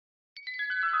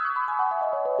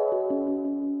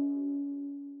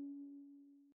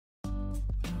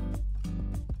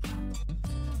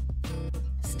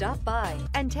Stop by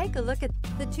and take a look at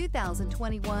the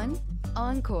 2021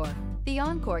 Encore. The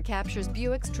Encore captures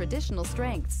Buick's traditional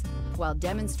strengths while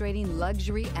demonstrating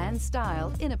luxury and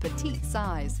style in a petite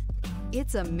size.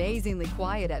 It's amazingly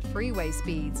quiet at freeway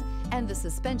speeds, and the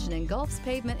suspension engulfs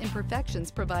pavement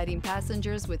imperfections, providing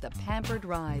passengers with a pampered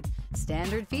ride.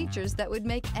 Standard features that would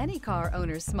make any car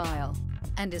owner smile,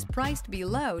 and is priced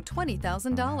below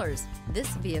 $20,000. This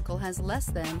vehicle has less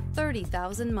than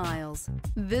 30,000 miles.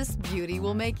 This beauty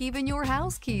will make even your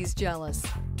house keys jealous.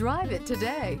 Drive it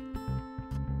today.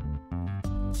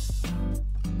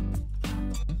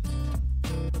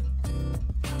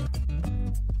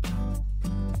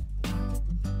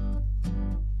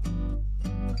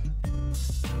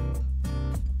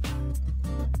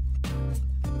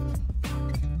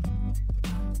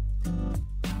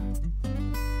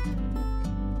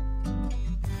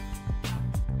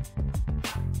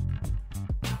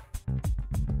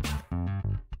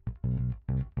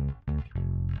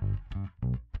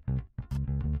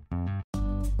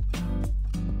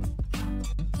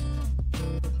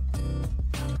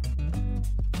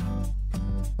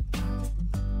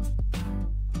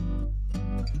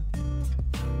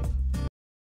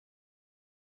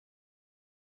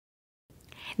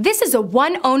 This is a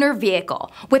one-owner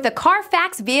vehicle with a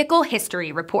Carfax Vehicle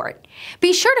History Report.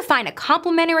 Be sure to find a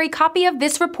complimentary copy of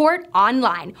this report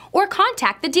online or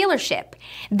contact the dealership.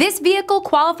 This vehicle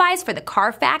qualifies for the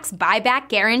Carfax Buyback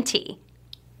Guarantee.